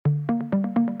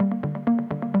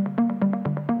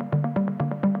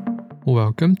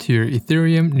Welcome to your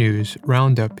Ethereum News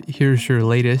Roundup. Here's your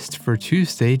latest for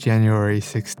Tuesday, January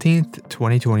 16th,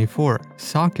 2024.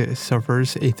 Socket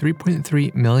suffers a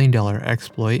 $3.3 million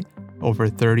exploit. Over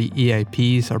 30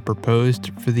 EIPs are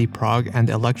proposed for the Prague and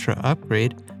Electra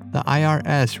upgrade. The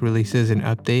IRS releases an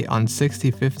update on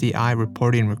 6050I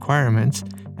reporting requirements,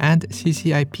 and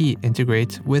CCIP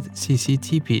integrates with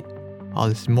CCTP. All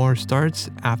this and more starts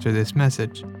after this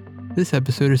message. This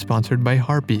episode is sponsored by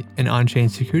Harpy, an on-chain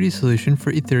security solution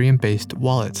for Ethereum-based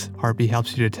wallets. Harpy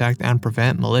helps you detect and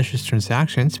prevent malicious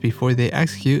transactions before they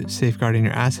execute, safeguarding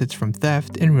your assets from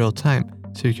theft in real time.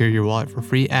 Secure your wallet for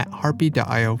free at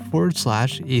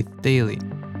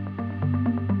harpy.io/ETHdaily.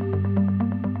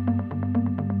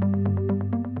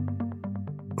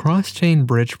 Cross-chain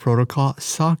bridge protocol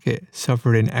Socket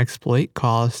suffered an exploit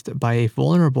caused by a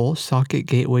vulnerable Socket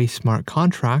Gateway smart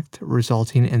contract,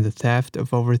 resulting in the theft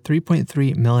of over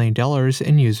 $3.3 million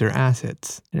in user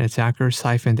assets. An attacker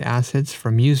siphoned assets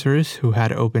from users who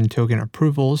had open token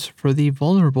approvals for the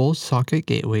vulnerable Socket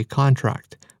Gateway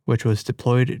contract, which was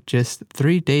deployed just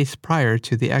 3 days prior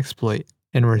to the exploit.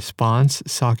 In response,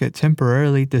 Socket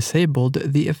temporarily disabled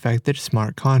the affected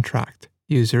smart contract.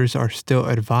 Users are still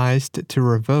advised to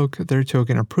revoke their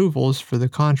token approvals for the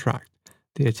contract.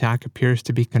 The attack appears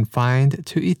to be confined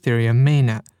to Ethereum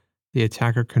mainnet. The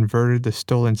attacker converted the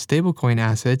stolen stablecoin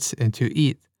assets into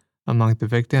ETH. Among the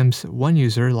victims, one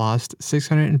user lost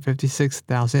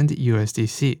 656,000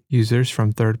 USDC. Users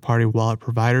from third-party wallet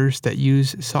providers that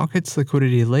use Socket's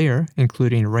liquidity layer,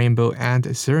 including Rainbow and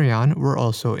Zerion, were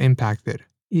also impacted.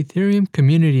 Ethereum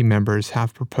community members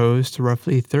have proposed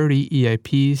roughly 30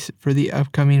 EIPs for the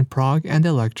upcoming Prague and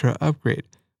Electra upgrade,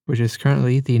 which is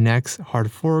currently the next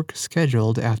hard fork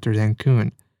scheduled after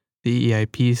Dencun. The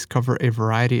EIPs cover a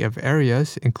variety of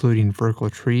areas, including vertical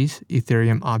trees,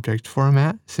 Ethereum object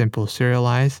format, simple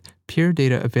serialize, peer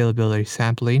data availability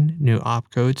sampling, new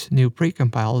opcodes, new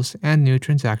precompiles, and new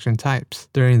transaction types.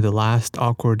 During the last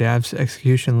all-core devs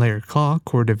execution layer call,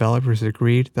 core developers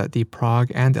agreed that the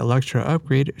Prague and Electra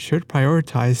upgrade should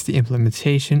prioritize the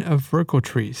implementation of vertical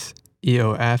trees.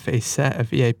 EOF, a set of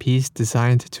EIPs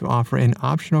designed to offer an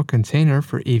optional container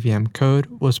for EVM code,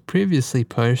 was previously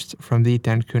pushed from the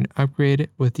Dencun upgrade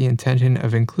with the intention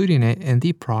of including it in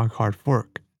the Prague hard fork.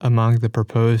 Among the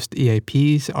proposed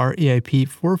EIPs are EIP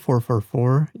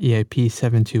 4444, EIP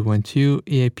 7212,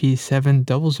 EIP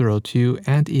 7002,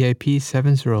 and EIP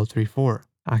 7034.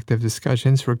 Active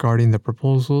discussions regarding the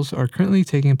proposals are currently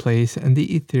taking place in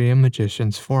the Ethereum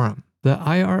Magicians Forum. The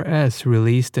IRS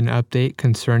released an update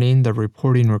concerning the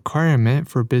reporting requirement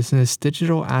for business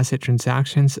digital asset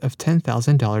transactions of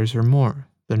 $10,000 or more.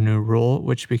 The new rule,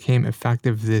 which became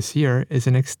effective this year, is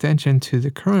an extension to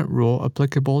the current rule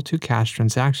applicable to cash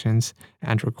transactions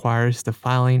and requires the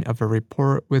filing of a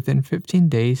report within 15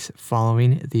 days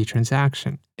following the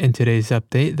transaction. In today's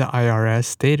update, the IRS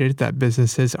stated that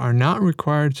businesses are not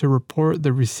required to report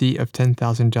the receipt of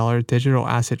 $10,000 digital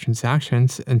asset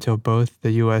transactions until both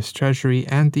the U.S. Treasury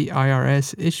and the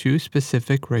IRS issue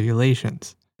specific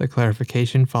regulations. The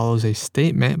clarification follows a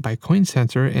statement by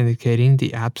CoinCenter indicating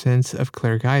the absence of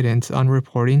clear guidance on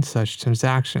reporting such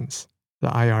transactions. The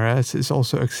IRS is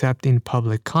also accepting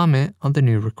public comment on the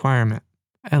new requirement.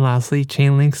 And lastly,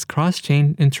 Chainlink's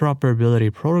cross-chain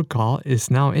interoperability protocol is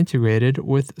now integrated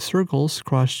with Circle's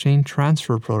cross-chain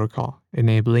transfer protocol,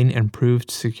 enabling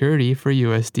improved security for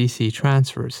USDC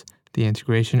transfers. The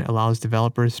integration allows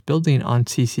developers building on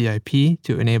CCIP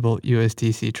to enable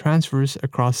USDC transfers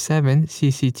across 7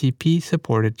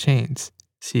 CCTP-supported chains.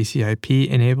 CCIP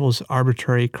enables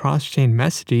arbitrary cross-chain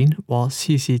messaging, while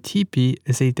CCTP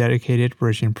is a dedicated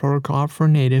bridging protocol for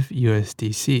native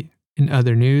USDC. In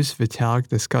other news, Vitalik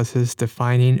discusses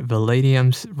defining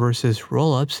Validiums versus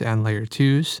rollups and Layer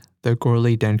 2s. The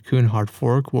Goerli Dencun hard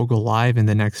fork will go live in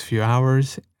the next few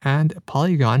hours, and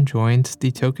Polygon joins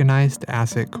the Tokenized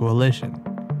Asset Coalition.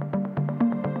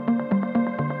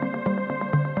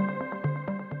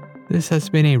 This has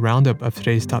been a roundup of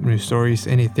today's top news stories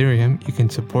in Ethereum. You can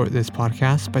support this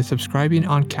podcast by subscribing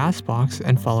on CastBox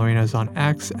and following us on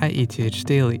X at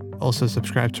ETHdaily. Also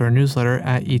subscribe to our newsletter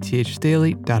at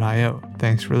ethdaily.io.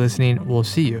 Thanks for listening. We'll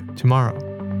see you tomorrow.